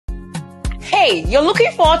Hey, you're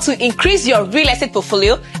looking forward to increase your real estate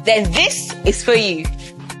portfolio? Then this is for you.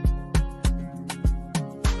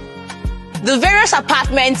 The various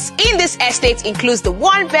apartments in this estate includes the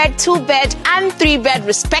 1-bed, 2-bed, and 3-bed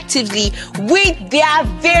respectively with their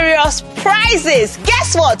various prices.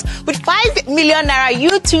 Guess what? With 5 million naira,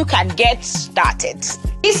 you too can get started.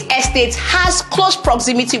 This estate has close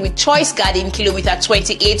proximity with CHOIS Garden, kilometer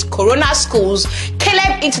 28, Corona Schools,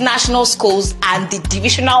 Caleb International Schools, and the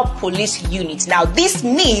Divisional Police Unit. Now, this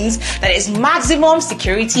means that there's maximum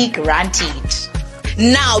security guaranteed.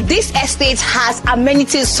 Now, this estate has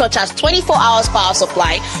amenities such as 24 hours power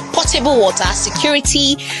supply, portable water,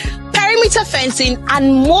 security, perimeter fencing,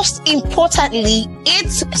 and most importantly,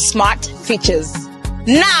 its smart features.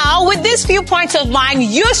 Now, with this viewpoint of mine,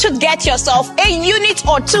 you should get yourself a unit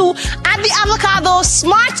or two at the Avocado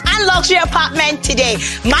Smart and Luxury Apartment today.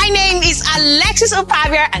 My name is Alexis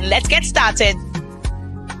Opavia, and let's get started.